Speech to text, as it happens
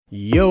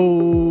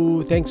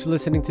Yo, thanks for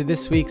listening to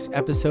this week's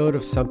episode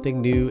of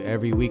Something New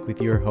Every Week with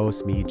your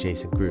host, me,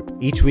 Jason Group.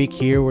 Each week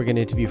here, we're going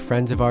to interview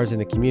friends of ours in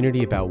the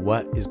community about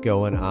what is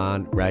going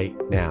on right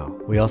now.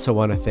 We also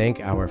want to thank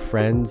our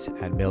friends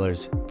at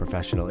Miller's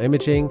Professional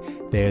Imaging.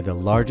 They are the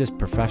largest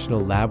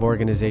professional lab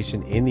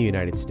organization in the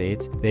United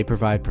States. They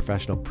provide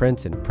professional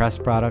prints and press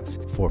products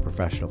for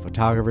professional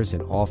photographers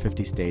in all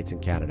 50 states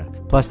and Canada.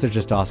 Plus, they're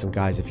just awesome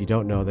guys. If you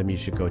don't know them, you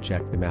should go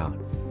check them out.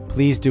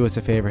 Please do us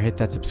a favor, hit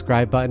that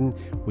subscribe button.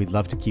 We'd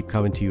love to keep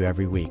coming to you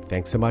every week.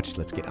 Thanks so much.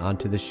 Let's get on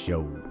to the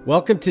show.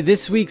 Welcome to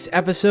this week's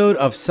episode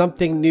of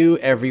Something New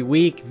Every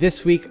Week.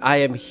 This week, I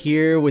am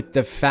here with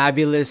the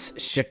fabulous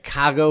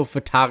Chicago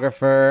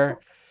photographer,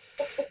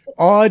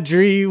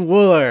 Audrey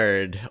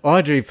Woulard.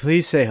 Audrey,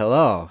 please say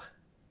hello.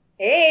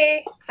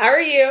 Hey, how are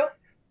you?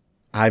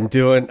 I'm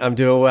doing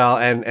well,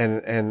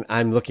 and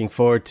I'm looking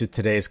forward to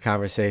today's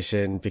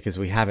conversation because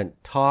we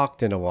haven't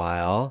talked in a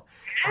while.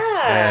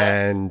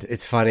 And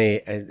it's funny,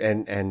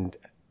 and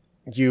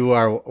you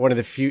are one of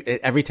the few,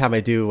 every time I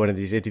do one of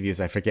these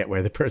interviews, I forget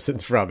where the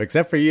person's from,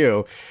 except for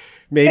you.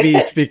 Maybe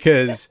it's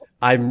because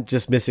I'm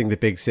just missing the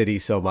big city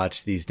so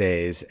much these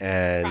days.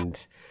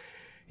 And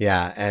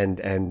yeah,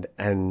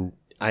 and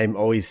I'm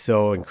always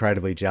so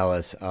incredibly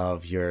jealous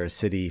of your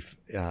city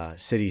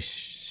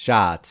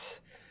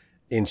shots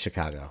in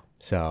Chicago.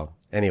 So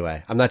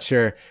anyway, I'm not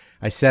sure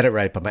I said it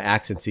right, but my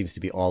accent seems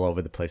to be all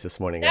over the place this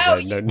morning. No,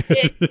 you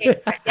did.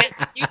 Yes,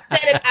 you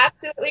said it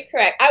absolutely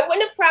correct. I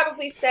wouldn't have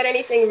probably said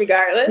anything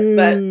regardless,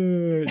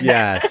 but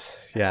yes.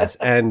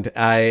 And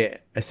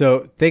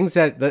things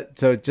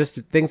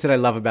that I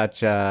love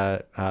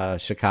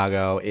about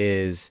Chicago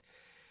is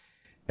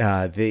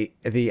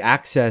the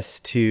access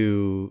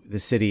to the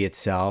city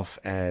itself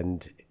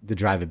and the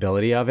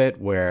drivability of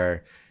it,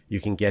 where you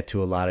can get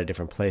to a lot of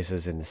different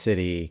places in the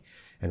city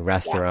and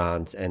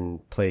restaurants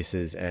and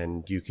places,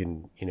 and you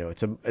can,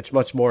 it's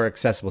much more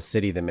accessible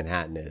city than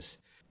Manhattan is.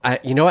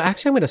 Actually,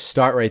 I'm going to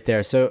start right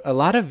there. So a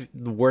lot of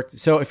the work,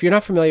 so if you're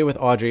not familiar with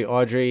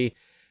Audrey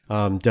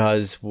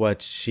does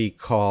what she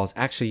calls,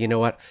 actually, you know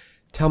what?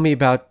 Tell me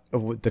about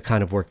the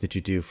kind of work that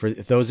you do. For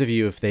those of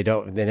you, if they've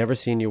never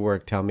seen your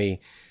work, tell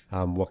me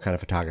what kind of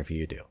photography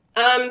you do.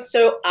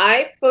 So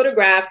I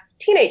photograph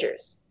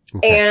teenagers,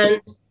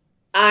 and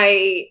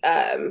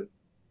I'm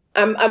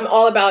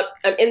all about,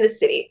 I'm in the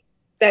city.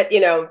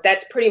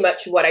 That's pretty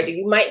much what I do.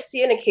 You might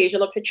see an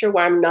occasional picture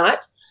where I'm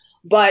not,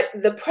 but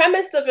the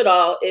premise of it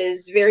all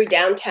is very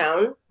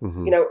downtown,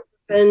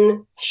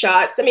 urban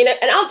shots. I mean,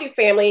 and I'll do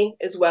family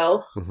as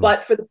well,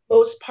 but for the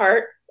most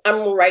part,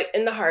 I'm right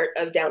in the heart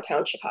of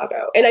downtown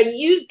Chicago. And I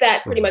use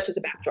that pretty much as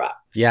a backdrop.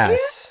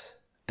 Yes.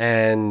 Yeah.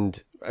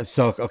 And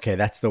so, okay,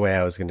 that's the way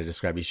I was going to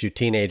describe it. You shoot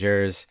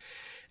teenagers,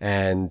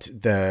 and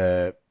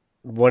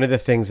one of the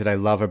things that I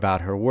love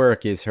about her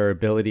work is her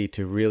ability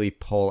to really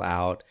pull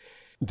out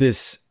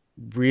this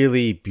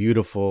really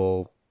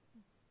beautiful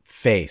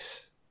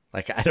face.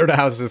 Like, I don't know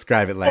how to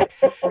describe it. Like,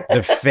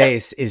 the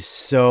face is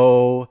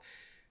so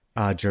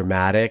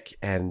dramatic,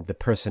 and the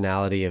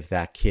personality of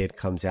that kid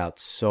comes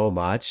out so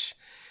much.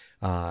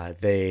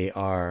 They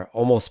are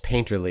almost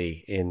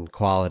painterly in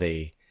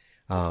quality.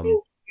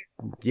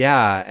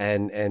 Yeah.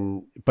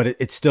 But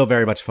it's still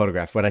very much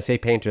photographed. When I say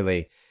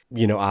painterly,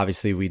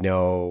 obviously we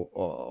know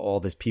all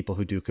these people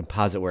who do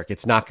composite work.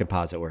 It's not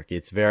composite work.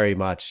 It's very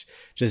much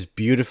just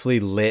beautifully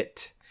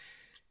lit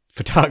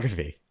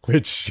photography,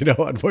 which,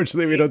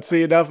 unfortunately we don't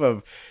see enough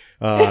of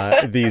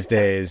these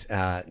days.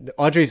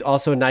 Audrey's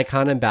also a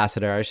Nikon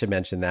ambassador. I should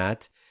mention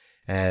that.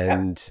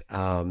 And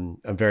I'm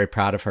very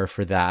proud of her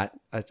for that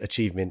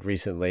achievement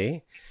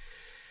recently.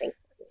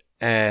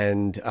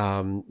 And,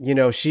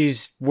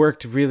 she's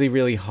worked really,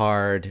 really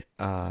hard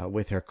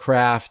with her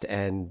craft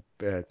and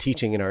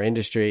teaching in our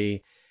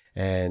industry.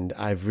 And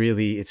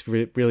it's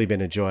really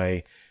been a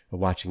joy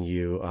watching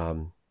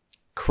you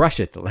crush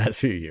it the last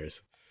few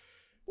years.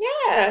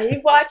 Yeah,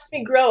 you've watched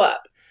me grow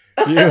up.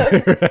 You're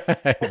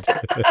right.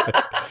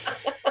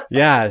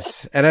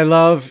 Yes. And I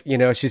love,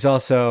 she's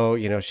also,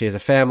 she has a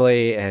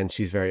family, and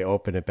she's very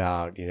open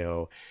about,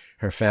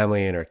 her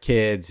family and her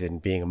kids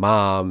and being a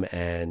mom.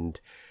 And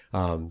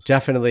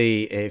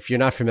definitely, if you're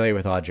not familiar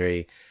with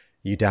Audrey,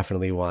 you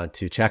definitely want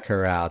to check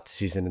her out.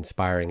 She's an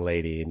inspiring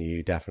lady, and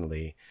you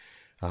definitely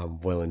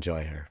will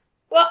enjoy her.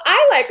 Well,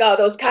 I like all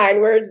those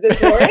kind words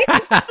this morning.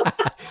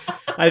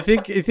 I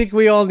think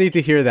we all need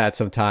to hear that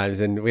sometimes,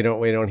 and we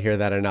don't hear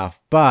that enough.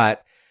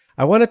 But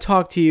I want to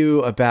talk to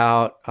you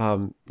about,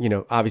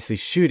 obviously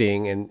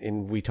shooting,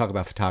 and we talk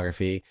about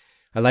photography.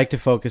 I like to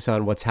focus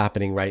on what's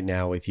happening right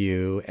now with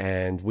you,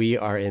 and we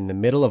are in the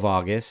middle of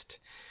August.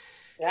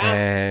 Yeah.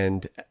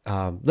 And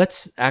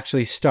let's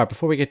actually start,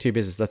 before we get to your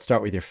business, let's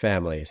start with your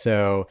family.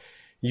 So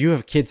you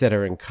have kids that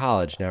are in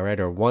college now, right?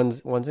 Or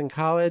one's in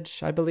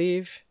college, I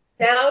believe?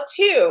 Now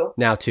two.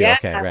 Yeah.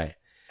 Okay, right.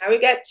 Now we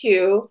got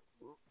two.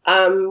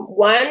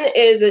 One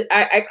is,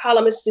 I call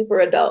him a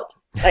super adult.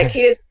 Like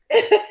he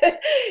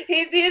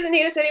doesn't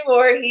need us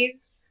anymore.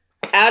 He's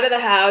out of the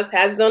house,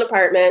 has his own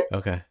apartment.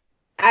 Okay.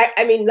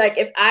 I mean, like,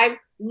 if I'm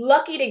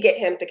lucky to get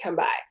him to come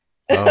by.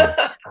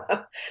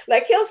 Oh,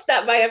 Like he'll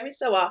stop by every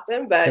so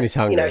often, but and he's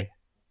hungry.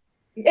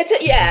 and that's,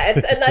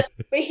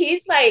 but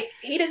he's like,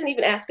 he doesn't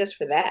even ask us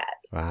for that.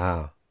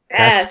 Wow.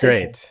 Yeah, That's so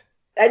great.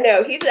 I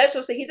know he's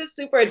a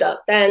super adult.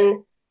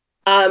 Then,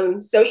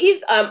 so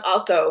he's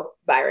also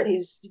Byron.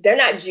 They're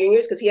not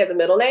juniors because he has a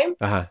middle name.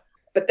 Uh-huh.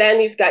 But then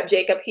we've got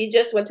Jacob. He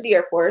just went to the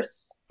Air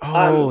Force.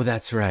 Oh,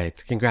 that's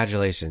right.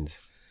 Congratulations.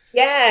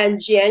 Yeah, in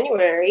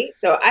January.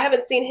 So I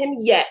haven't seen him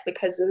yet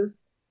because of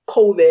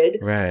COVID.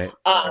 Right.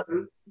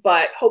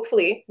 But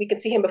hopefully we can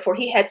see him before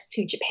he heads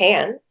to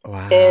Japan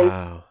in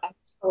Wow.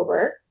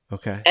 October.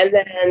 Okay. And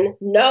then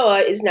Noah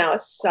is now a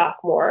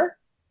sophomore,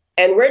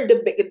 and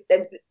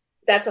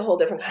that's a whole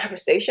different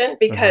conversation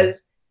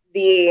because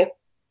the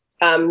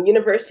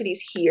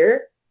universities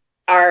here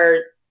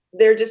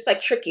they're just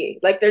like tricky.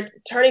 Like they're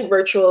turning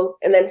virtual,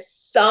 and then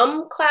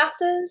some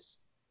classes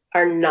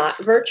are not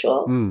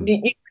virtual. Do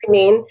you know what I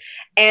mean?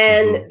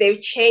 And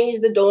they've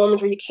changed the dorms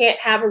where you can't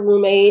have a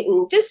roommate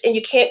and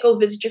you can't go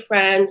visit your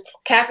friends.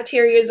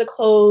 Cafeterias are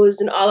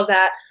closed and all of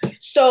that.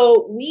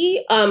 So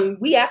we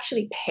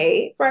actually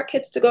pay for our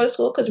kids to go to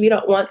school because we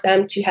don't want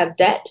them to have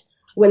debt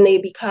when they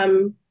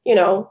become,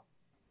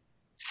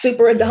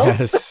 super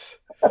adults.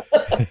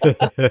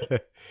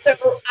 Yes.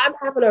 So I'm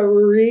having a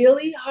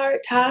really hard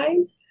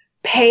time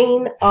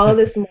paying all of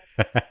this money.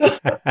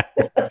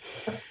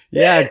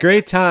 Yeah,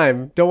 great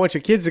time. Don't want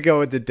your kids to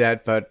go into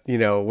debt, but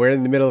we're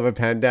in the middle of a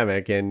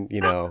pandemic, and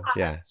yeah.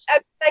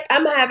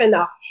 I'm having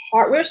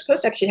we're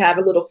supposed to actually have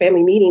a little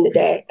family meeting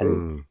today,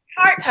 and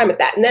hard time with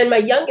that. And then my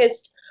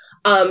youngest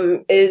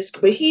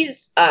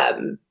he's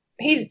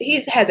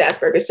has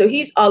Asperger's, so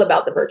he's all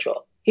about the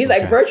virtual. He's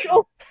like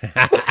virtual.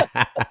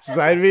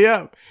 Sign me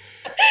up.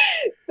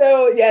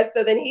 So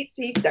then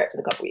he starts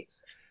in a couple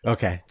weeks.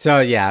 Okay.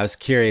 So yeah, I was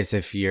curious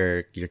if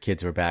your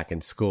kids were back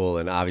in school,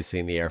 and obviously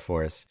in the Air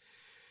Force,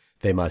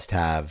 they must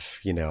have,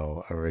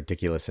 a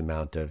ridiculous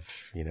amount of,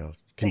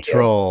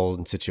 control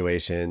in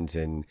situations.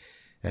 And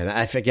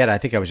I forget, I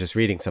think I was just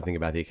reading something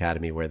about the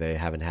academy where they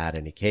haven't had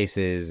any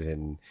cases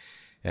and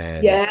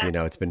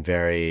it's been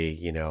very,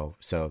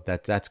 so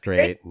that's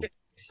great.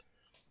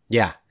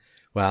 Yeah.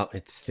 Well,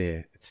 it's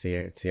the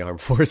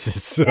armed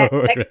forces.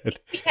 So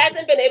he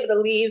hasn't been able to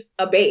leave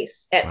a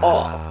base at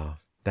all. Wow.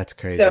 That's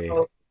crazy.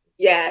 So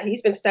yeah,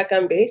 he's been stuck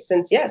on base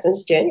since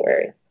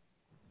January.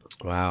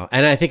 Wow.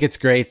 And I think it's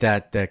great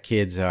that the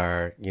kids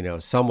are,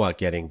 somewhat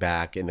getting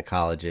back in the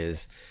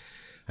colleges.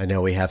 I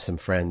know we have some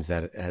friends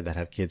that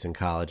have kids in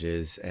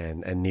colleges,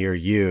 and near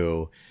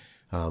you,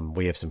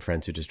 we have some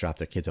friends who just dropped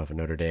their kids off at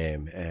Notre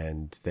Dame,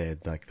 and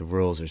the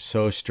rules are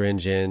so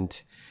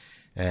stringent,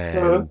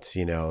 and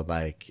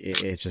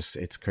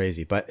it's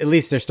crazy. But at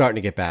least they're starting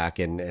to get back,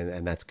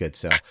 and that's good.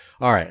 So,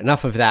 all right,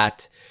 enough of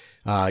that.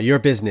 Your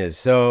business.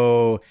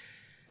 So,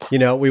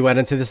 we went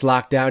into this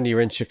lockdown. You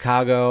were in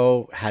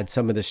Chicago, had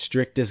some of the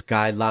strictest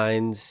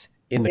guidelines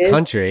in the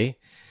country.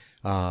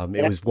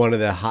 It was one of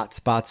the hot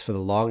spots for the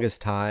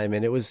longest time.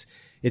 And it was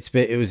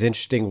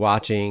interesting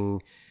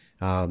watching,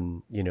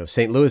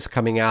 St. Louis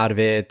coming out of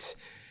it.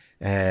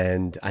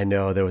 And I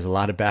know there was a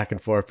lot of back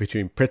and forth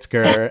between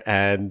Pritzker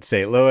and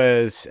St.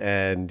 Louis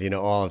and,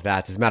 all of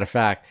that. As a matter of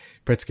fact,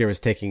 Pritzker was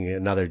taking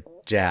another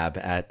jab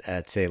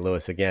at St.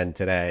 Louis again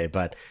today,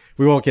 but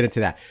we won't get into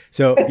that.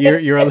 So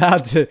you're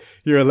allowed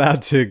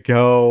to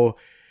go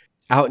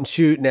out and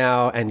shoot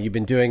now, and you've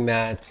been doing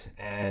that.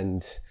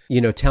 And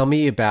tell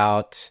me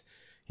about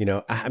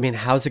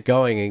how's it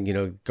going?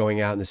 And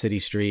going out in the city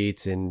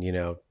streets, and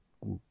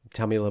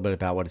tell me a little bit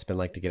about what it's been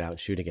like to get out and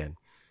shoot again.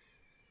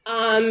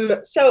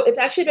 So it's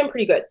actually been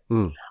pretty good.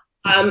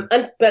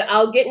 But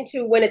I'll get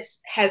into when it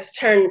has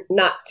turned out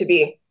not to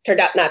be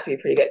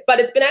pretty good. But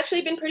it's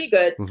been pretty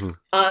good.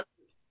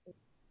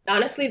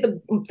 Honestly,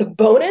 the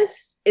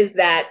bonus is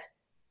that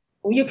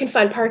you can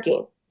find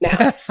parking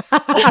now.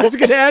 I was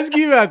going to ask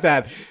you about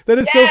that. That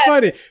is so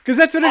funny, because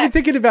that's what I've been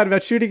thinking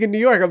about shooting in New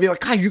York. I'll be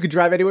like, God, you could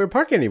drive anywhere and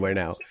park anywhere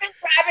now. You can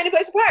drive any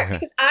place to park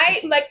because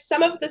I like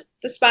some of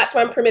the spots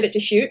where I'm permitted to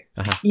shoot.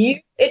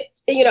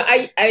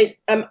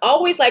 I'm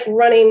always like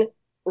running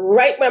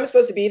right when I'm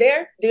supposed to be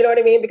there. Do you know what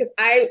I mean? Because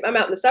I'm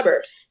out in the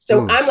suburbs.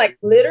 So I'm like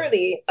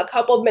literally a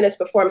couple of minutes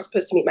before I'm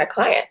supposed to meet my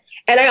client.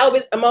 And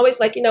I'm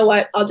always like, you know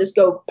what? I'll just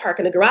go park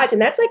in the garage.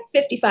 And that's like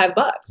 $55.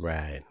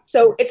 Right.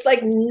 So it's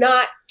like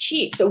not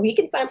cheap. So we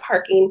can find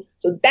parking.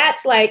 So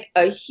that's like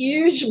a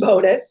huge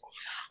bonus.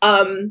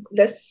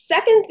 The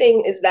second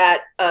thing is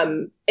that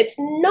it's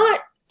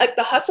not like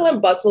the hustle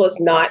and bustle is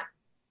not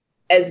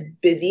as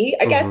busy,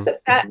 I guess, if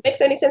that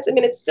makes any sense. I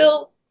mean, it's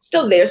still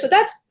there. So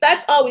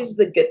that's always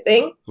the good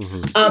thing.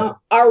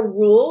 Our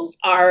rules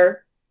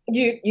are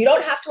you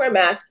don't have to wear a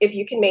mask if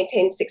you can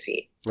maintain 6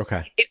 feet.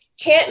 Okay. If you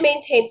can't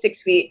maintain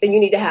 6 feet, then you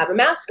need to have a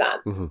mask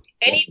on.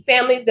 Any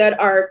families that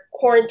are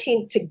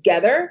quarantined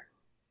together,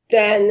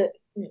 then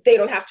they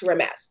don't have to wear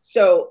masks.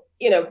 So,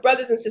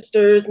 brothers and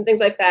sisters and things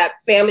like that,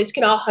 families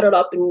can all huddle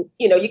up and,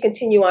 you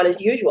continue on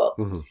as usual.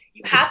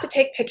 You have to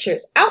take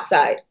pictures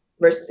outside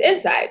versus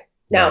inside.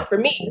 Now, for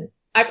me,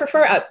 I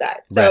prefer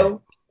outside.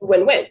 So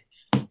win-win.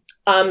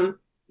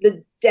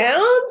 The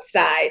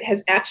downside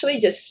has actually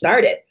just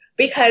started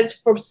because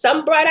for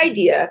some bright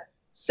idea,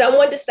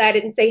 someone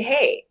decided and say,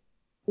 hey,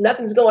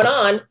 nothing's going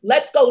on.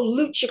 Let's go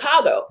loot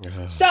Chicago.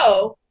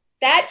 So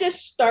that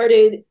just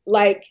started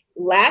like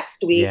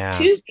last week. Yeah.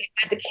 Tuesday,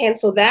 I had to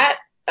cancel that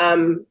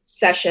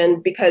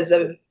session because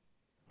of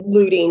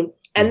looting.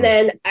 And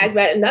then I've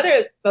got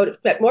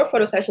more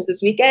photo sessions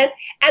this weekend,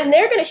 and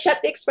they're going to shut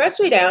the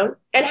expressway down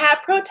and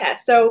have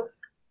protests. So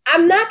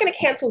I'm not going to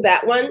cancel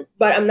that one,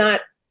 but I'm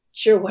not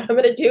sure what I'm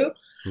going to do.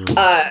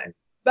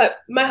 But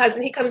my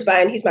husband, he comes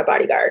by and he's my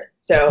bodyguard.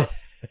 So.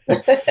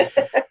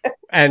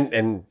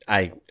 And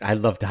I'd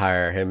love to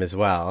hire him as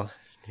well.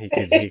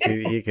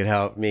 He could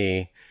help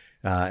me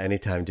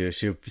anytime do a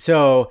shoot.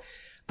 So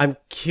I'm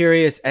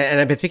curious, and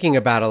I've been thinking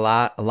about a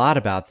lot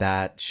about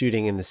that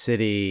shooting in the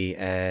city,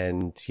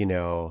 and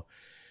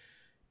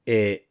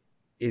I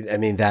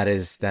mean that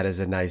is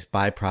a nice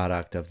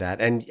byproduct of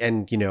that, and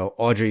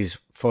Audrey's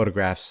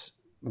photographs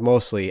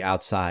mostly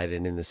outside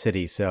and in the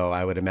city, so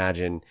I would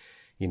imagine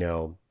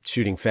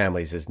shooting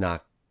families is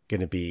not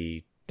going to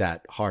be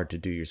that hard to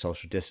do your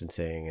social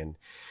distancing, and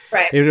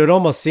right. It would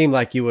almost seem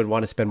like you would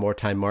want to spend more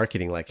time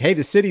marketing, like, hey,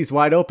 the city's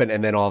wide open,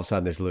 and then all of a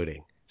sudden there's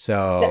looting.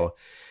 So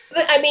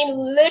I mean,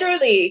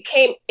 literally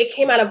it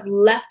came out of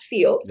left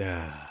field.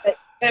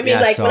 I mean,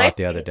 I saw it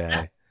the other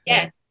day.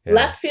 Yeah,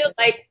 left field,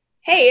 like,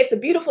 hey, it's a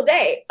beautiful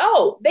day.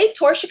 Oh, they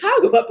tore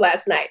Chicago up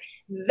last night.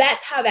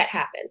 That's how that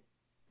happened.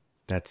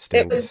 That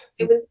stinks.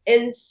 It was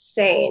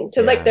insane.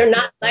 Like, they're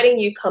not letting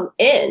you come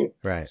in.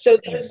 Right. So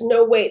there's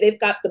no way. They've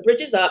got the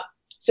bridges up,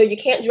 so you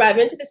can't drive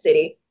into the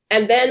city.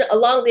 And then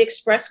along the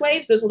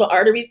expressways, those little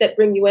arteries that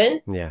bring you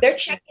in, they're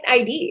checking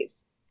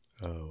IDs.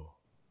 Oh.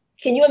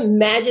 Can you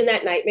imagine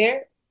that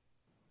nightmare?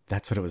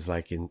 That's what it was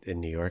like in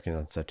New York, and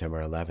on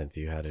September 11th,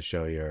 you had to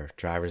show your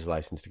driver's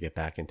license to get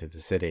back into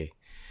the city.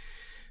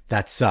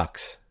 That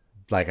sucks.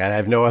 Like, I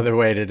have no other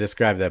way to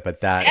describe that,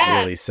 but that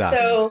really sucks.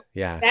 So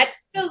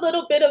that's a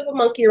little bit of a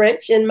monkey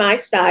wrench in my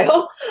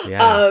style.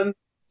 Yeah.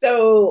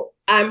 So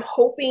I'm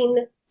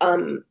hoping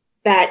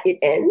that it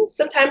ends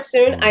sometime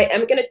soon. I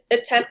am going to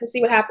attempt and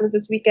see what happens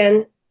this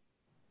weekend.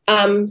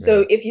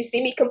 So if you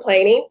see me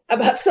complaining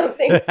about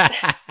something.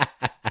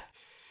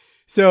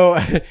 So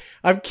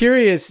I'm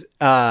curious,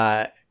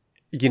 I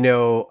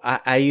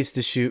used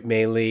to shoot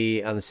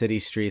mainly on the city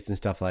streets and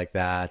stuff like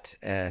that,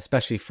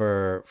 especially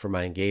for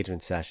my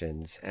engagement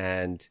sessions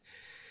and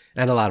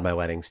a lot of my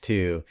weddings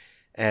too.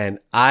 And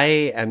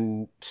I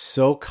am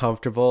so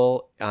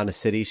comfortable on a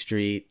city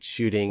street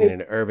shooting in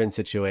an urban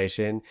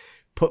situation.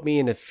 Put me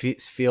in a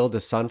field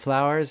of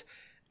sunflowers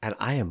and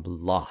I am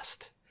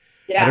lost.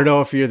 Yeah. I don't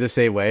know if you're the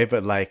same way,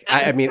 but like,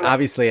 I mean,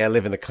 obviously I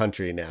live in the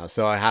country now,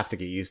 so I have to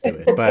get used to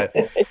it, but,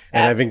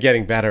 and I've been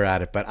getting better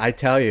at it, but I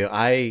tell you,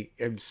 I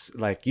am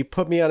like, you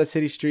put me on a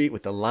city street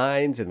with the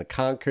lines and the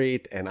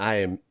concrete and I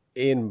am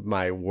in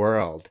my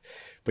world,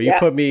 but you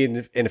put me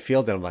in a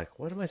field and I'm like,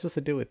 what am I supposed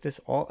to do with this?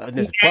 And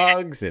there's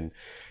bugs and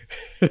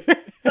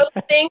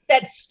little things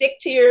that stick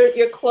to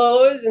your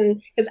clothes.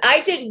 And because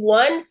I did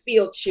one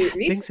field shoot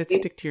recently. Things that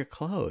stick to your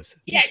clothes.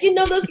 Yeah.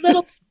 Those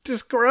little.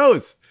 Just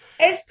gross.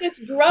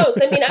 It's gross.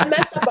 I mean, I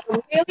messed up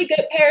a really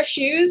good pair of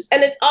shoes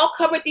and it's all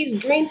covered with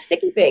these green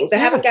sticky things. I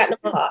haven't gotten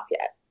them off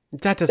yet.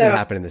 That doesn't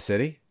happen in the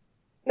city.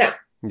 No.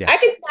 Yeah.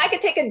 I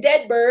could take a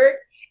dead bird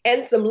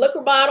and some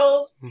liquor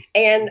bottles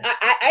and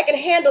I can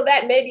handle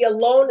that. Maybe a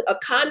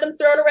condom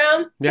thrown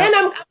around. Yeah. Then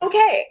I'm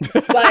okay.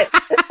 But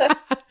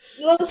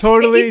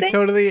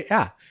totally.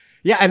 Yeah.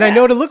 Yeah. And I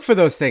know to look for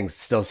those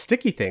things, those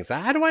sticky things.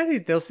 How do I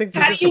need those things to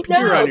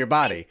disappear on your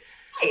body?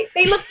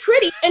 They look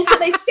pretty until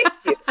they stick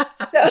to you.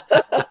 So.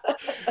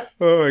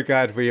 Oh my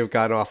God, we have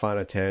gone off on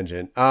a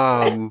tangent.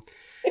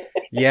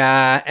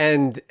 Yeah,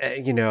 and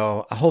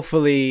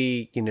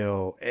hopefully,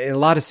 a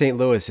lot of St.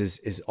 Louis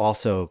is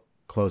also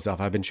closed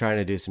off. I've been trying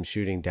to do some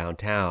shooting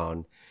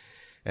downtown,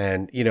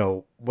 and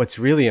what's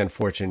really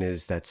unfortunate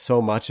is that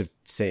so much of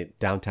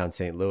downtown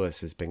St. Louis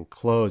has been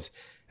closed,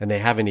 and they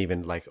haven't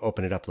even like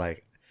opened it up.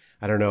 Like,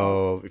 I don't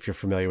know if you're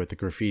familiar with the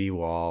graffiti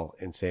wall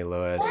in St.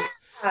 Louis.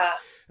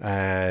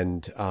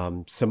 And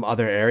some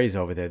other areas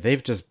over there,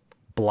 they've just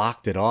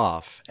blocked it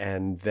off.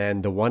 And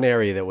then the one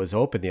area that was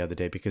open the other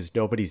day, because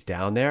nobody's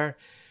down there,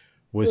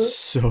 was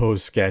so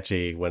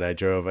sketchy. When I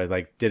drove,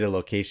 I did a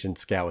location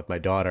scout with my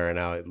daughter,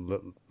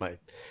 and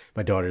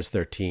my daughter's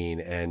 13,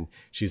 and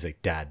she was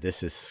like, "Dad,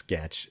 this is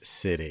sketch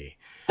city."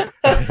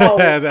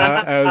 And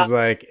I was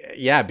like,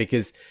 "Yeah,"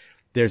 because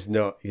there's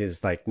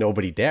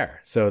nobody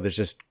there, so there's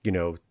just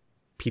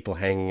people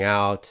hanging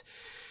out.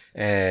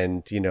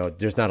 And,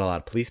 there's not a lot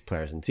of police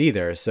presence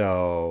either.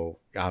 So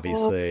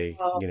obviously,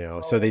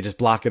 so they just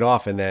block it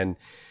off and then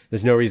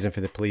there's no reason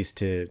for the police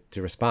to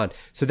respond.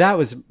 So that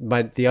was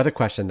the other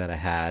question that I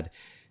had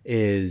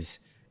is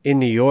in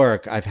New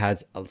York, I've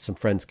had some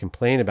friends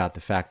complain about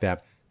the fact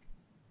that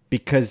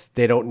because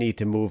they don't need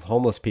to move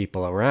homeless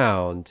people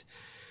around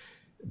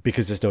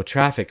because there's no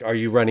traffic, are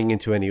you running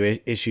into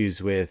any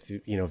issues with,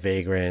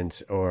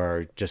 vagrants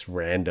or just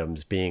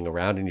randoms being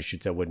around in your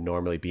shoots that would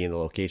normally be in the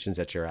locations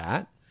that you're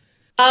at?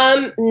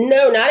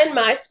 No, not in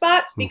my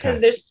spots because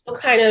Okay. there's still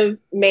kind of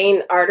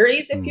main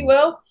arteries, if you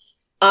will.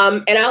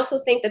 And I also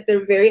think that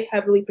they're very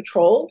heavily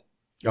patrolled.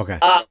 Okay.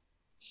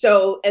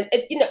 So, and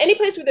you know, any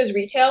place where there's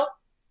retail,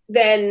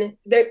 then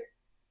there.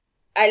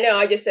 I know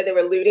I just said they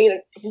were looting.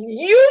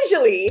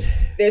 Usually,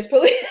 there's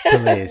police.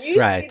 Police, Usually,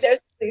 right. there's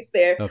police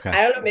there. Okay.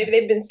 I don't know. Maybe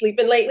they've been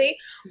sleeping lately,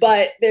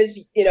 but there's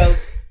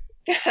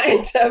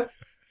kind of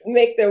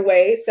make their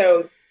way.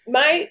 So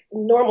my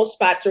normal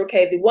spots are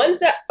okay. The ones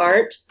that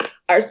aren't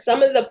are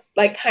some of the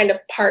like kind of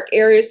park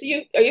areas. So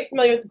are you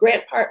familiar with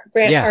Grant Park?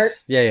 Yes. Park.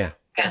 Yeah.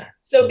 Yeah.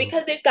 So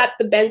because they've got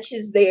the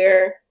benches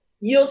there,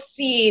 you'll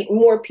see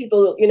more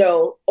people,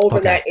 over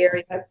that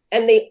area.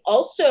 And they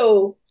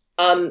also,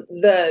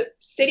 the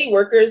city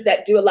workers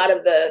that do a lot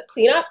of the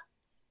cleanup,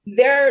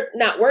 they're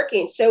not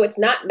working. So it's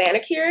not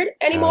manicured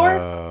anymore.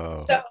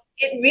 Oh. So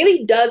it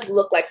really does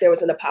look like there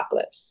was an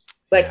apocalypse,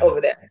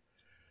 over there.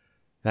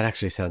 That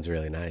actually sounds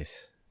really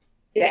nice.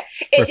 Yeah.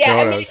 I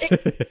mean,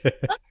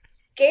 it looks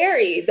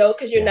scary though,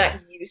 because you're not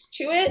used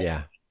to it.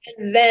 Yeah.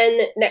 And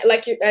then,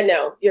 I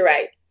know, you're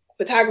right.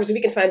 Photographers,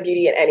 we can find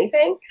beauty in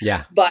anything.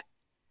 Yeah. But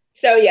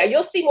so,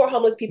 you'll see more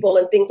homeless people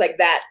and things like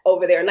that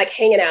over there and like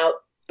hanging out,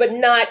 but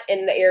not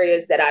in the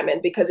areas that I'm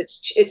in because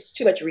it's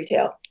too much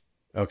retail.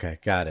 Okay.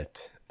 Got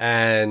it.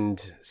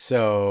 And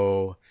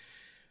so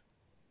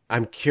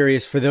I'm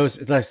curious for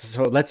those.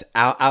 Let's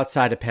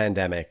outside a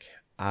pandemic.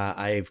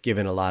 I've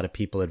given a lot of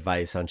people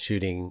advice on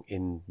shooting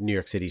in New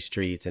York City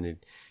streets and,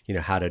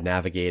 how to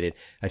navigate it.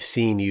 I've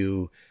seen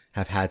you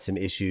have had some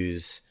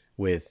issues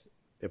with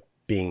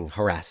being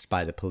harassed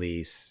by the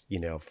police,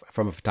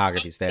 from a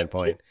photography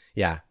standpoint.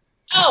 Yeah.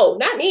 Oh,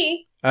 not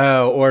me.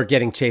 Oh, or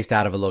getting chased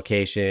out of a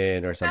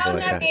location or something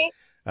like not that. Me.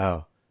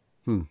 Oh,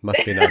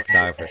 must be another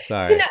photographer.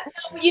 Sorry.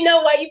 You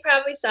know what? You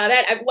probably saw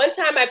that. One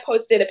time I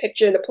posted a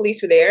picture and the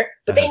police were there,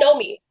 but they know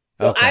me.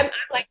 So Okay. I'm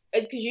like,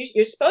 because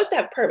you're supposed to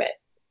have a permit.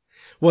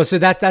 Well, so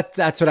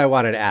that's what I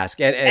wanted to ask.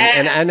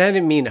 And I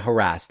didn't mean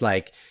harassed,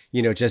 like,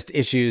 just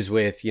issues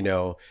with, get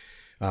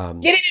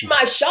it in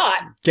my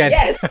shot.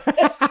 Yes.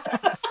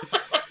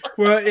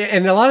 Well,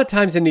 and a lot of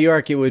times in New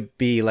York, it would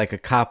be like a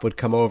cop would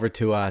come over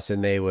to us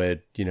and they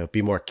would,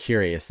 be more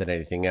curious than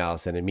anything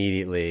else. And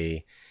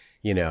immediately,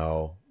 you'd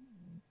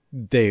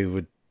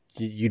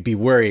be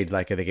worried,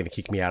 like, are they going to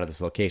kick me out of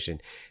this location?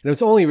 And it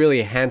was only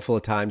really a handful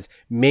of times,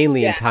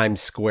 mainly in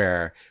Times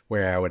Square,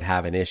 where I would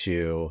have an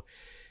issue.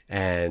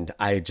 And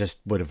I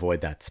just would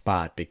avoid that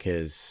spot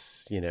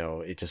because,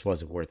 it just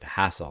wasn't worth the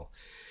hassle.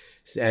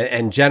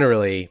 And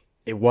generally,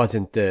 it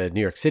wasn't the New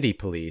York City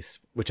police,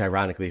 which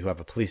ironically, who have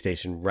a police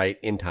station right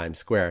in Times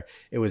Square.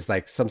 It was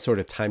like some sort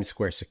of Times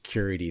Square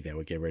security that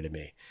would get rid of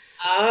me.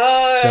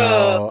 Oh.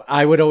 So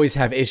I would always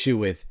have issue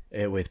with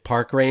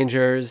park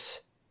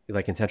rangers,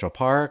 like in Central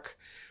Park,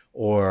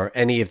 or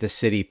any of the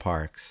city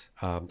parks.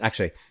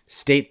 Actually,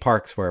 state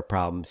parks were a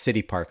problem.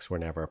 City parks were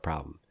never a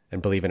problem.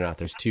 And believe it or not,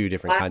 there's two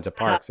different kinds of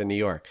parks in New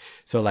York.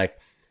 So like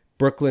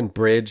Brooklyn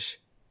Bridge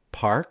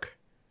Park,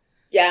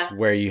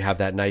 where you have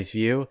that nice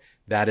view,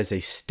 that is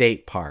a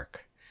state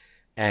park.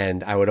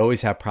 And I would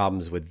always have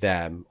problems with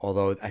them,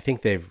 although I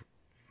think they've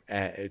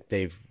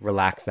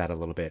relaxed that a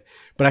little bit.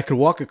 But I could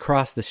walk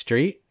across the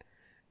street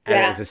and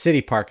it was a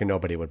city park and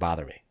nobody would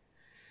bother me.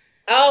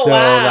 Oh, so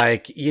wow.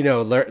 like,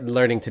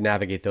 learning to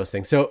navigate those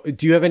things. So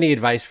do you have any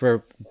advice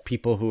for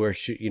people who are,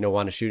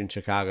 want to shoot in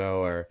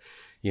Chicago or,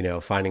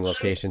 finding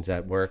locations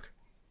that work?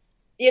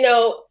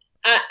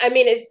 I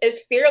mean, as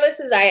fearless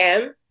as I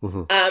am,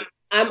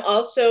 I'm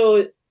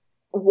also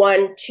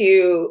one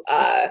to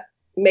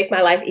make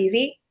my life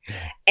easy.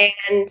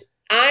 And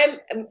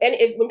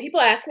when people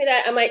ask me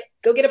that, I'm like,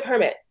 go get a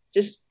permit.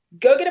 Just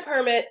go get a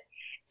permit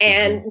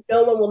and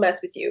no one will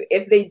mess with you.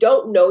 If they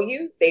don't know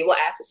you, they will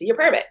ask to see your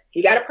permit. If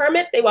you got a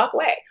permit, they walk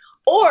away.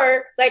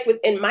 Or like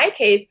in my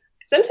case,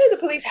 sometimes the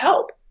police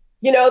help.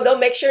 They'll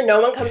make sure no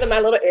one comes in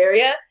my little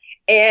area.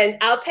 And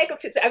I'll take a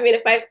picture. I mean,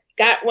 if I've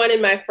got one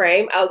in my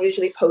frame, I'll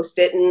usually post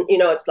it. And,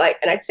 it's like,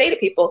 and I'd say to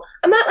people,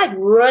 I'm not like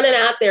running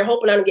out there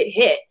hoping I don't get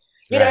hit.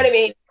 You know what I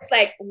mean? It's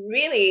like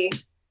really,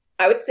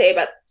 I would say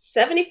about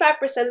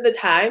 75% of the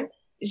time,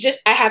 it's just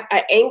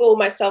I angle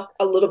myself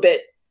a little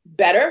bit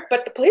better,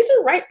 but the police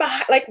are right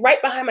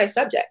behind my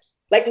subjects,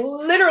 like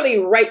literally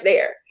right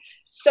there.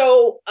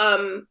 So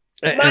that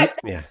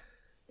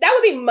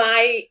would be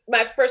my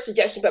first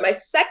suggestion. But my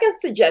second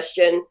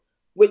suggestion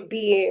would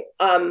be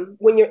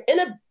when you're in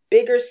a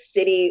bigger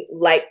city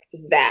like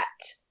that,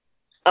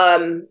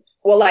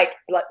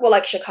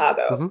 like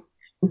Chicago,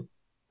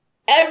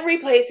 every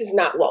place is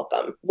not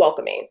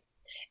welcoming.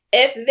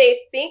 If they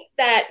think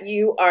that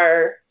you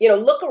are,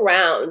 look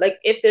around, like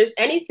if there's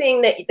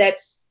anything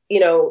that's,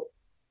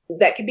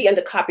 that could be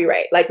under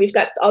copyright, like we've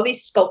got all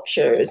these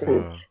sculptures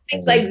and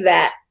things like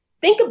that.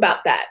 Think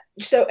about that.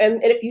 So,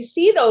 and if you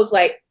see those,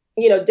 like,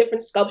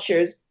 different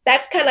sculptures,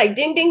 that's kind of like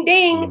ding, ding,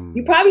 ding.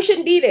 You probably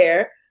shouldn't be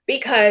there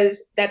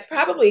because that's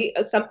probably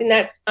something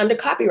that's under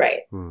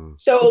copyright.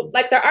 So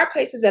like there are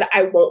places that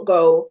I won't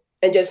go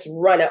and just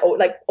run it,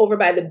 like over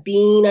by the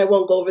Bean. I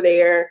won't go over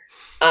there.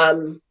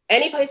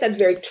 Any place that's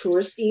very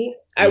touristy,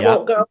 I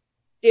won't go.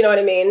 Do you know what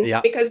I mean?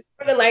 Yeah. Because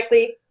more than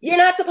likely, you're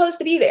not supposed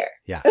to be there.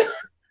 Yeah.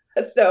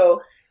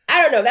 So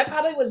I don't know. That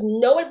probably was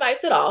no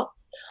advice at all.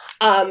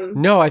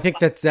 No, I think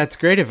that's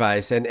great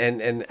advice.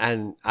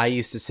 And I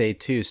used to say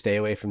too, stay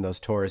away from those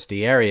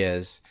touristy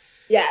areas.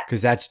 Yeah.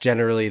 Because that's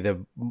generally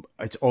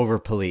it's over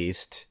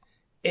policed.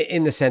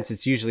 In the sense,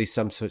 it's usually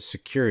some sort of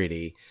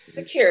security,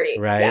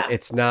 right? Yeah.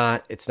 It's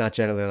not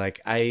generally like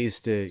I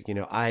used to,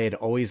 I had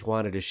always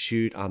wanted to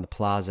shoot on the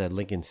plaza at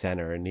Lincoln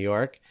Center in New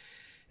York.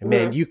 And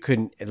man, you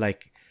couldn't,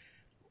 like,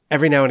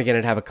 every now and again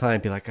I'd have a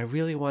client be like, I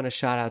really want a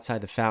shot outside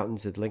the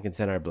fountains at Lincoln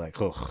Center. I'd be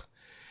like, ugh.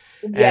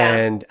 Yeah.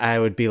 And I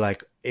would be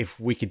like, if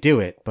we could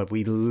do it, but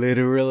we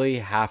literally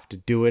have to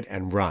do it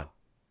and run.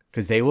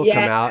 Because they will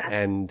come out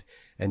and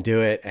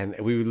do it, and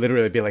we would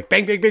literally be like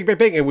bang, bang, bang, bang,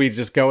 bang, and we'd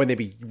just go, and they'd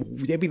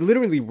be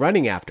literally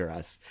running after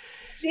us.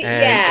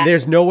 And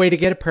there's no way to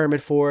get a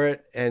permit for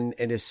it, and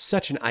it's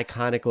such an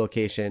iconic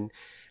location.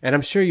 And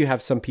I'm sure you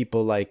have some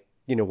people like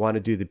want to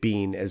do the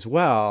Bean as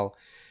well,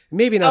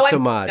 maybe not so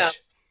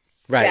much,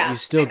 right? Yeah. You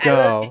still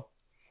go,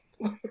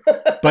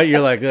 but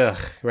you're like ugh,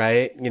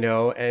 right?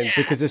 And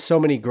because there's so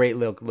many great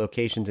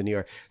locations in New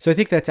York, so I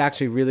think that's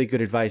actually really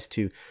good advice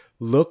to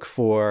look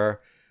for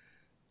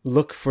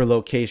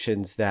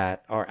locations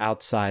that are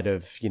outside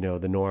of,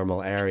 the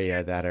normal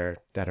area that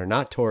are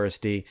not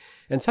touristy.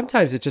 And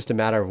sometimes it's just a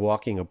matter of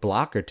walking a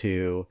block or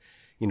two,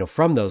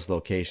 from those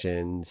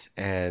locations.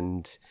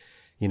 And,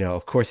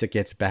 of course it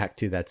gets back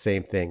to that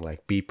same thing,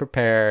 like be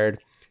prepared,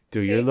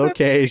 do your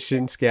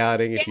location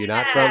scouting if you're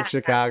not from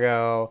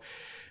Chicago.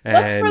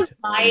 And look for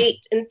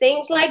light and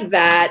things like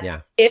that.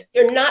 Yeah. If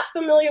you're not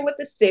familiar with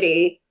the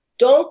city,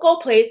 don't go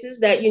places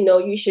that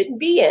you shouldn't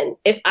be in.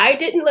 If I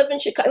didn't live in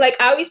Chicago, like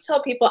I always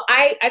tell people,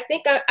 I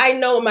think I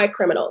know my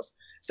criminals.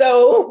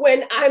 So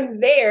when I'm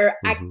there,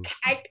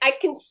 I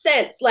can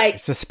sense, like,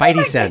 it's a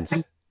spidey sense.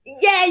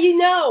 Yeah,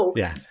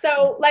 Yeah.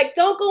 So like,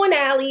 don't go in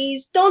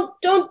alleys. Don't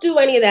do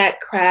any of that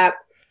crap.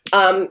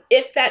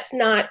 If that's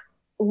not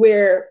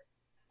where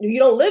you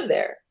don't live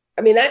there.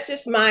 I mean, that's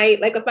just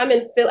if I'm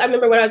in Philly, I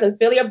remember when I was in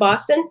Philly or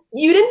Boston,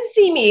 you didn't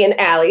see me in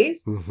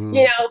alleys,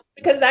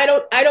 because I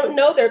don't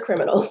know they're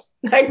criminals.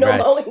 I know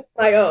only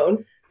my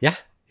own. Yeah.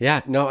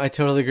 Yeah. No, I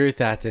totally agree with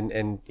that.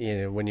 And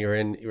when you're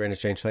in a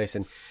strange place,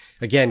 and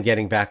again,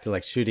 getting back to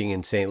like shooting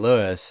in St.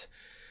 Louis,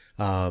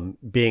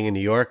 being a New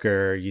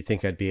Yorker, you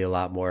think I'd be a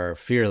lot more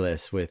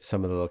fearless with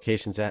some of the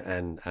locations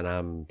and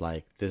I'm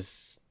like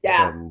this.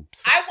 Yeah.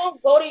 I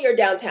won't go to your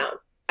downtown.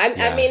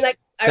 I mean, like,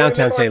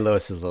 downtown St.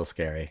 Louis is a little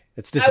scary.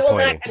 It's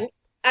disappointing.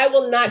 I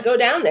will not go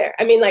down there.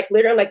 I mean, like,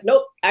 literally, I'm like,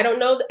 nope, I don't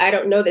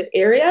know this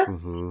area.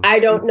 Mm-hmm. I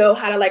don't know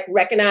how to like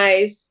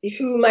recognize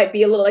who might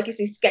be a little, like you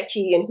see,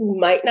 sketchy and who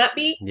might not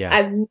be. Yeah.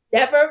 I've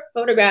never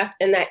photographed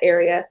in that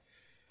area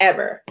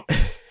ever.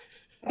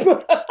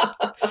 Well,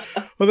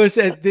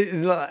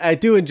 I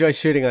do enjoy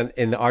shooting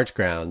in the Arch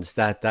grounds.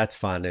 That's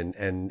fun.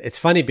 And it's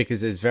funny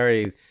because there's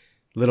very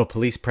little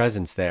police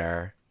presence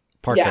there,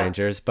 park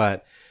rangers,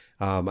 but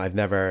I've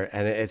never,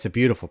 and it's a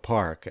beautiful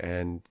park.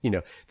 And,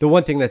 the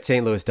one thing that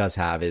St. Louis does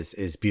have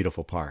is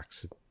beautiful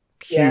parks,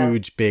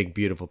 huge, big,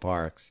 beautiful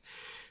parks.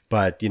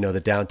 But,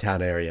 the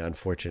downtown area,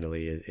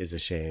 unfortunately, is a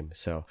shame.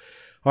 So,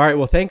 all right.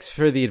 Well, thanks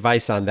for the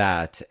advice on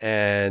that.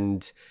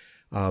 And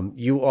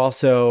you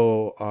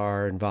also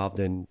are involved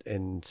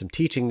in some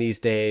teaching these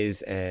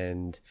days.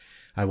 And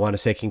I want to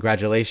say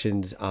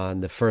congratulations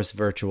on the first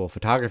virtual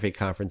photography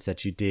conference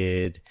that you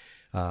did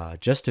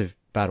about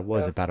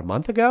a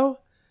month ago?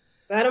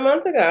 About a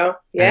month ago.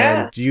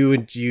 Yeah. And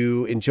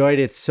you enjoyed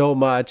it so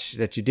much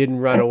that you didn't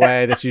run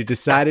away, that you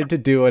decided to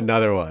do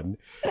another one.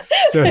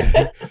 So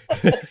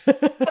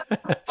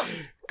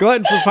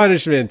glutton for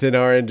punishment in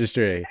our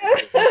industry.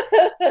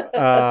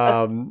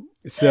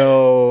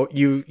 So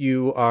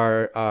you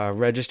are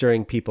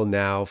registering people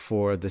now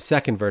for the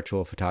second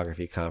virtual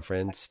photography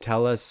conference.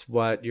 Tell us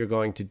what you're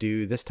going to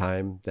do this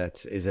time.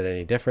 Is it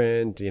any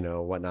different?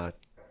 Whatnot.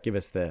 Give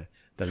us the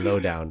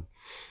lowdown.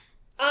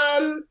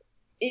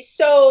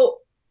 So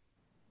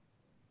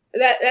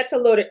that's a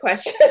loaded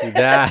question.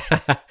 The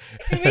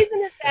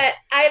reason is that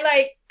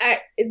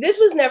this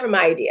was never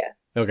my idea.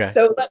 Okay.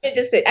 So let me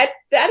just say, I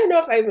don't know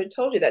if I even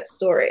told you that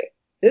story.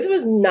 This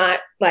was not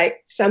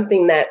like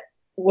something that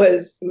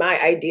was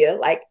my idea,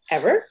 like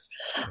ever.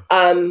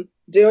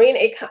 During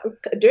a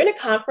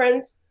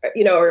conference,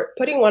 or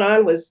putting one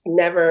on was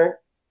never.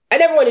 I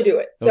never want to do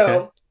it.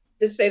 So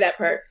just say that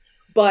part.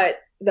 But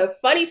the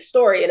funny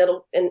story, and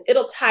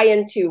it'll tie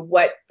into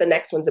what the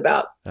next one's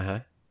about. Uh-huh.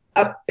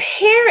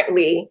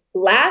 Apparently,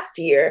 last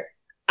year,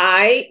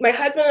 my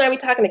husband and I, we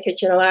talk in the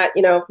kitchen a lot.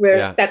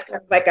 That's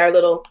kind of like our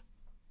little,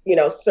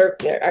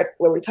 circle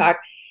where we talk.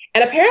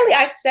 And apparently,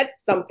 I said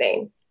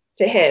something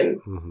to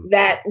him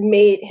that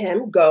made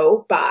him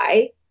go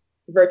buy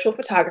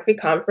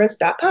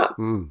virtualphotographyconference.com.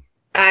 Mm.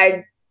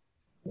 I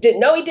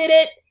didn't know he did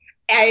it.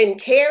 I didn't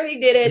care he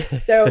did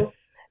it. So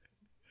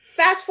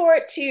fast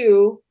forward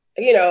to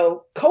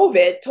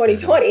COVID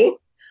 2020,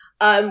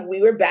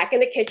 we were back in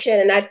the kitchen,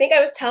 and I think I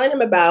was telling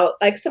him about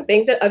like some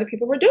things that other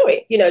people were doing,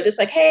 just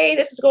like, hey,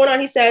 this is going on.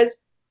 He says,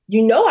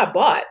 I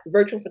bought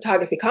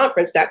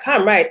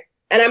virtualphotographyconference.com, right?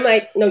 And I'm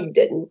like, no, you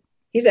didn't.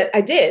 He said,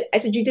 I did. I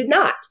said, you did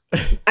not.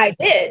 I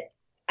did.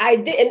 I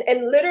did.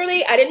 And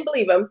literally, I didn't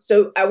believe him.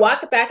 So I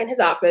walk back in his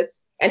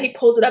office and he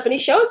pulls it up and he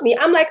shows me.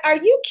 I'm like, are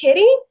you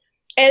kidding?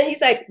 And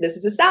he's like, this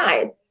is a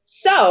sign.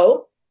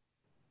 So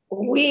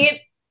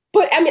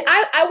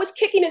I was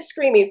kicking and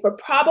screaming for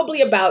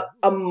probably about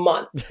a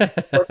month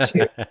or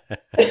two.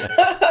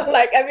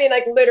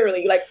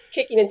 Literally, like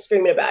kicking and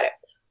screaming about it.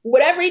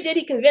 Whatever he did,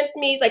 he convinced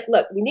me. He's like,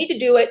 look, we need to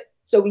do it.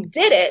 So we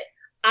did it.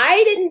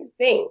 I didn't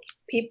think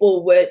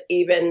people would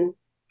even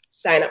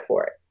sign up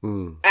for it.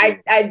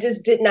 I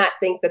just did not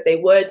think that they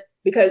would,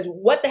 because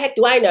what the heck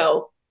do I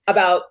know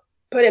about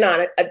putting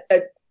on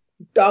a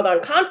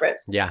doggone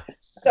conference? Yeah.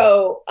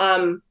 So,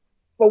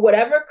 for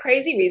whatever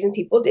crazy reason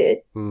people did,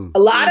 a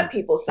lot of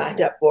people signed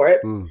up for it.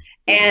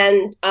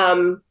 And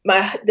now my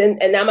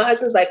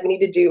husband's like, we need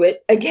to do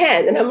it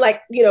again. And I'm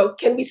like,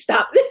 can we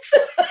stop this?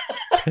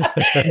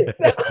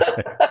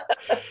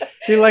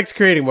 He likes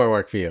creating more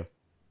work for you.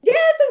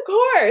 Yes, of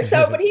course.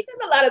 So, but he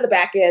does a lot of the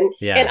back end,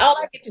 and all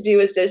I get to do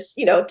is just,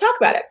 talk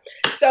about it.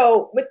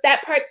 So with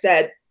that part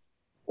said,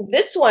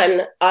 this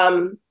one,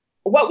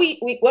 what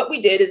we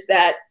did is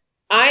that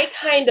I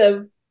kind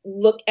of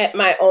look at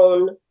my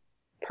own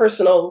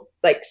personal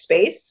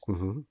space,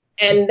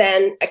 and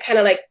then I kind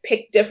of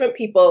pick different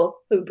people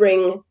who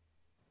bring,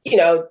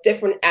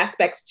 different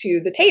aspects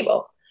to the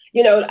table.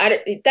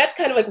 That's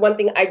kind of one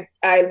thing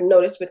I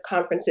noticed with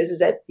conferences is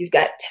that you've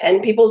got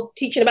 10 people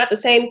teaching about the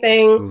same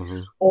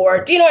thing,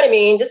 or do you know what I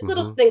mean? Just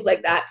little things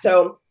like that.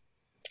 So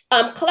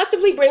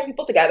collectively bring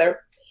people together,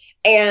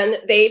 and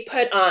they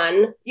put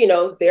on,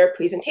 their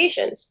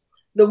presentations.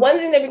 The one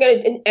thing that we're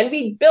going to, and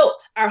we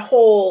built our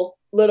whole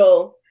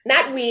little,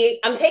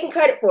 I'm taking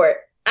credit for it.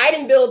 I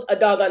didn't build a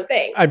doggone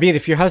thing. I mean,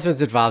 if your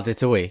husband's involved,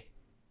 it's a we.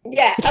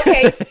 Yeah.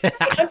 Okay.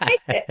 I'm taking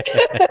it.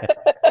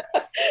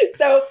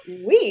 So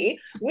we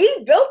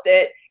built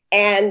it,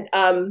 and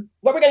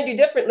what we're going to do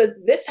differently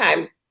this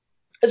time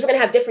is we're going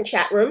to have different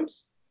chat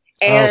rooms,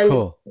 and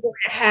cool. we're going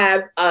to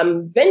have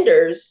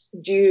vendors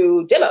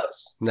do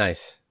demos.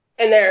 Nice.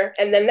 And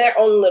then their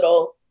own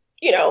little,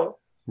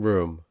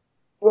 room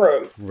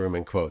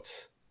in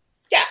quotes.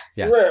 Yeah.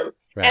 Yes. Room.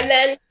 Right. And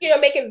then,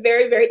 make it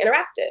very, very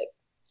interactive.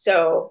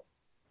 So.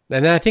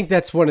 And I think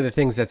that's one of the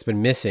things that's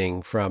been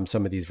missing from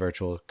some of these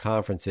virtual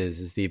conferences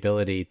is the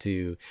ability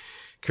to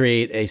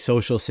create a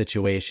social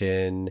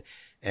situation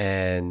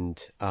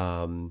and,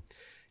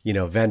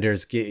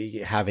 vendors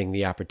having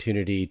the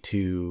opportunity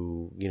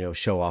to,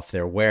 show off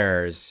their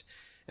wares.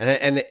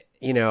 And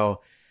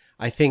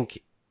I think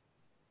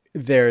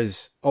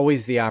there's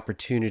always the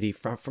opportunity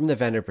from the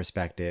vendor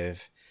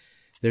perspective.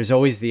 There's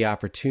always the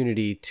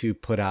opportunity to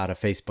put out a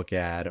Facebook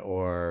ad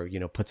or,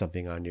 put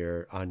something on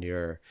your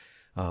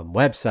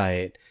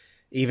website,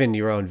 even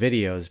your own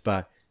videos,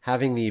 but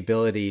having the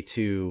ability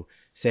to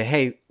say,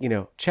 hey,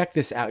 check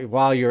this out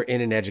while you're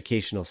in an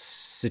educational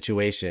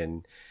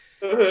situation.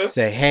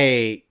 Say,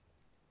 hey,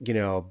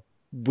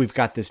 we've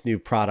got this new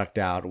product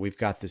out, or we've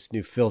got this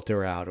new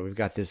filter out, or we've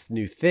got this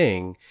new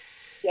thing.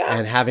 Yeah.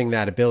 And having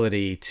that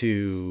ability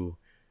to,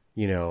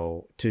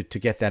 to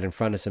get that in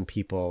front of some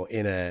people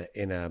in a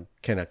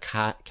kind of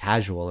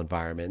casual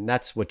environment. And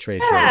that's what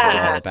trade shows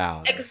are all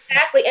about.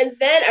 Exactly. And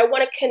then I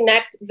want to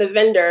connect the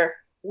vendor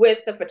with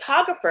the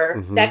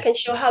photographer that can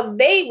show how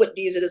they would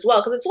use it as well.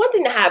 Because it's one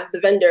thing to have the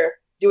vendor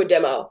do a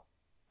demo,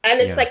 and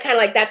it's kind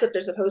of that's what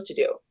they're supposed to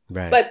do.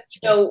 Right. But,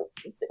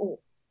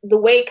 the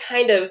way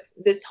kind of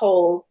this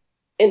whole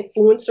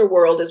influencer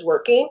world is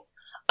working,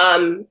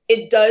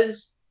 it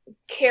does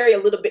carry a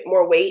little bit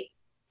more weight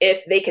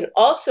if they can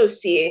also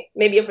see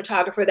maybe a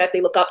photographer that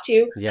they look up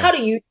to, how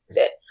to use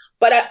it.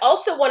 But I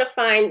also want to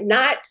find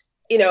I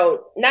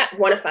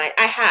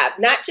have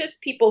not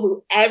just people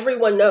who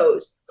everyone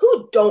knows,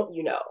 who don't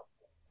you know?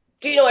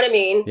 Do you know what I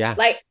mean? Yeah.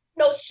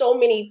 So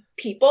many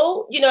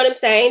people, you know what I'm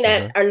saying,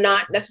 that are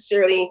not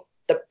necessarily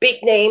the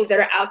big names that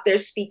are out there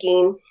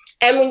speaking.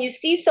 And when you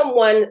see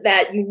someone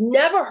that you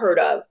never heard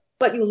of,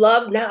 but you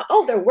love now,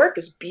 their work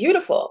is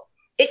beautiful.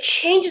 It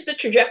changes the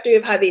trajectory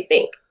of how they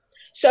think.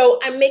 So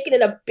I'm making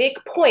it a big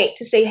point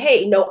to say,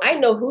 hey, no, I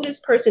know who this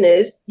person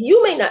is.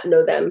 You may not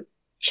know them.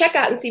 Check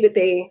out and see what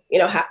they,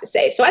 have to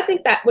say. So I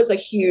think that was a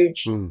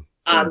huge,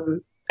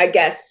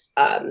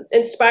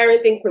 inspiring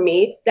thing for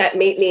me that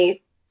made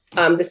me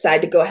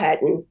decide to go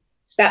ahead and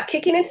stop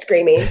kicking and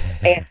screaming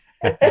and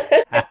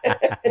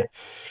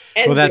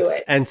well, that's do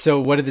it. And so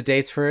what are the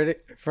dates for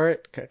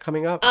it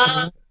coming up?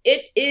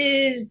 It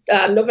is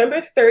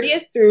November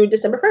 30th through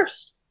December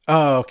 1st.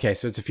 Oh, okay.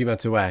 So it's a few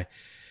months away.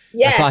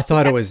 Yeah. I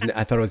thought it was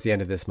the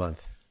end of this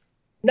month.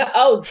 No.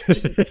 Oh.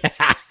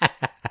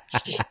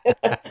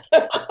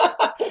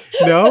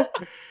 No.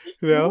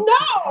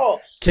 No.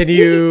 Can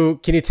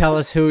you tell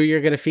us who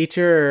you're going to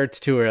feature, or it's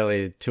too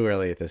early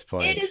at this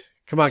point?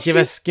 Come on, give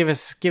us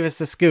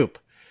the scoop.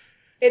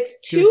 It's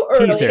too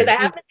early because I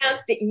haven't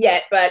announced it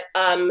yet, but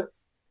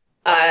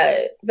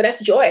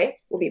Vanessa Joy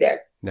will be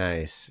there.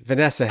 Nice.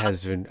 Vanessa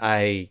has been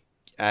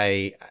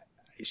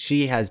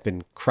she has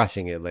been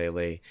crushing it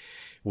lately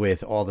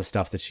with all the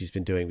stuff that she's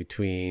been doing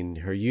between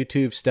her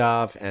YouTube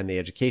stuff and the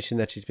education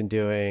that she's been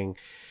doing.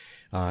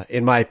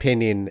 In my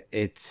opinion,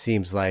 it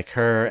seems like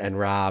her and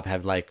Rob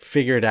have like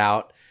figured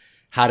out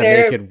how to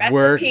make it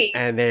work,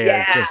 and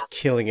they're just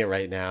killing it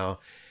right now.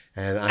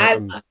 And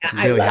I'm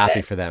really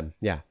happy for them.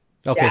 Yeah.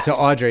 Okay. So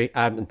Audrey,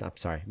 I'm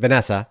sorry,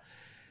 Vanessa,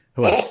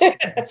 who else?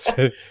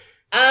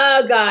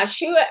 Oh gosh,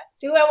 who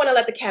do I want to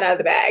let the cat out of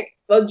the bag?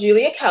 Well,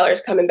 Julia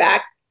Keller's coming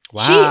back.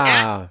 Wow. She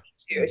asked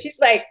me to. She's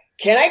like,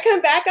 "Can I come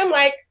back?" I'm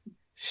like,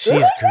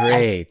 she's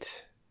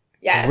great.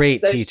 Yeah.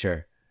 Great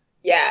teacher.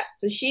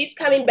 So she's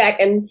coming back,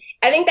 and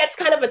I think that's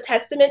kind of a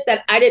testament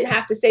that I didn't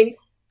have to say,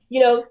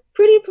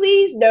 pretty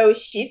please. No,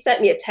 she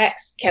sent me a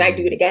text. Can I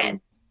do it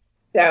again?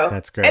 So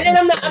that's great. And then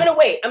I'm gonna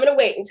wait. I'm gonna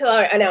wait until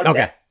I announce it.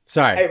 Okay.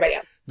 Sorry. Everybody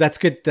else. That's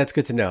good. That's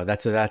good to know.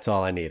 That's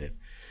all I needed.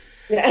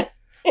 Yes.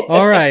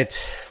 All right.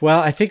 Well,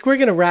 I think we're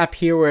going to wrap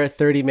here. We're at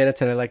 30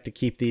 minutes, and I like to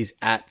keep these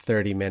at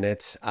 30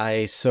 minutes.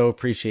 I so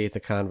appreciate the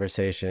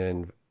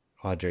conversation,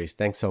 Audrey.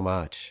 Thanks so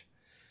much.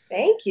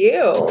 Thank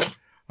you.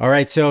 All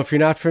right. So if you're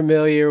not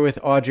familiar with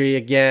Audrey,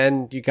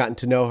 again, you've gotten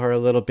to know her a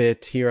little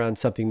bit here on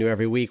Something New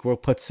Every Week. We'll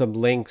put some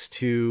links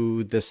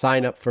to the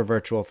sign up for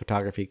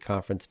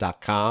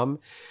virtualphotographyconference.com,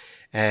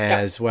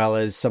 as well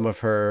as some of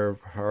her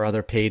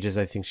other pages.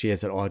 I think she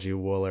has an Audrey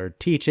Woulard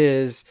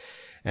Teaches,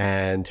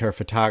 and her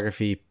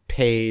photography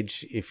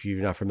page. If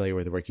you're not familiar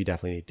with the work, you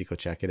definitely need to go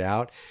check it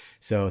out.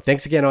 So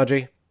thanks again,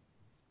 Audrey.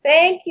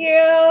 Thank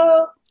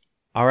you.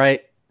 All right.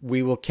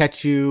 We will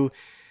catch you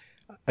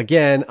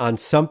again on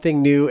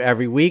Something New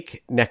Every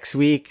Week next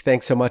week.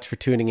 Thanks so much for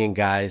tuning in,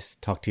 guys.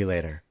 Talk to you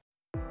later.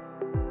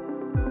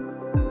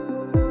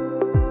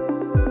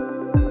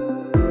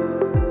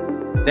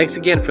 Thanks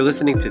again for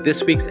listening to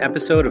this week's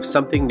episode of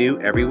Something New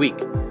Every Week.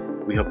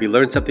 We hope you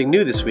learned something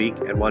new this week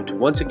and want to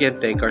once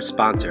again thank our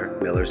sponsor,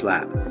 Miller's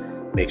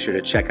Lab. Make sure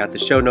to check out the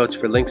show notes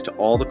for links to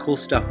all the cool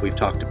stuff we've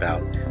talked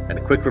about. And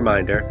a quick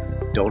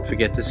reminder, don't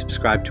forget to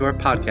subscribe to our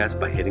podcast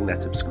by hitting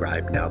that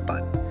subscribe now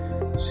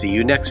button. See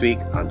you next week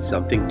on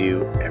Something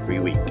New Every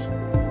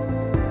Week.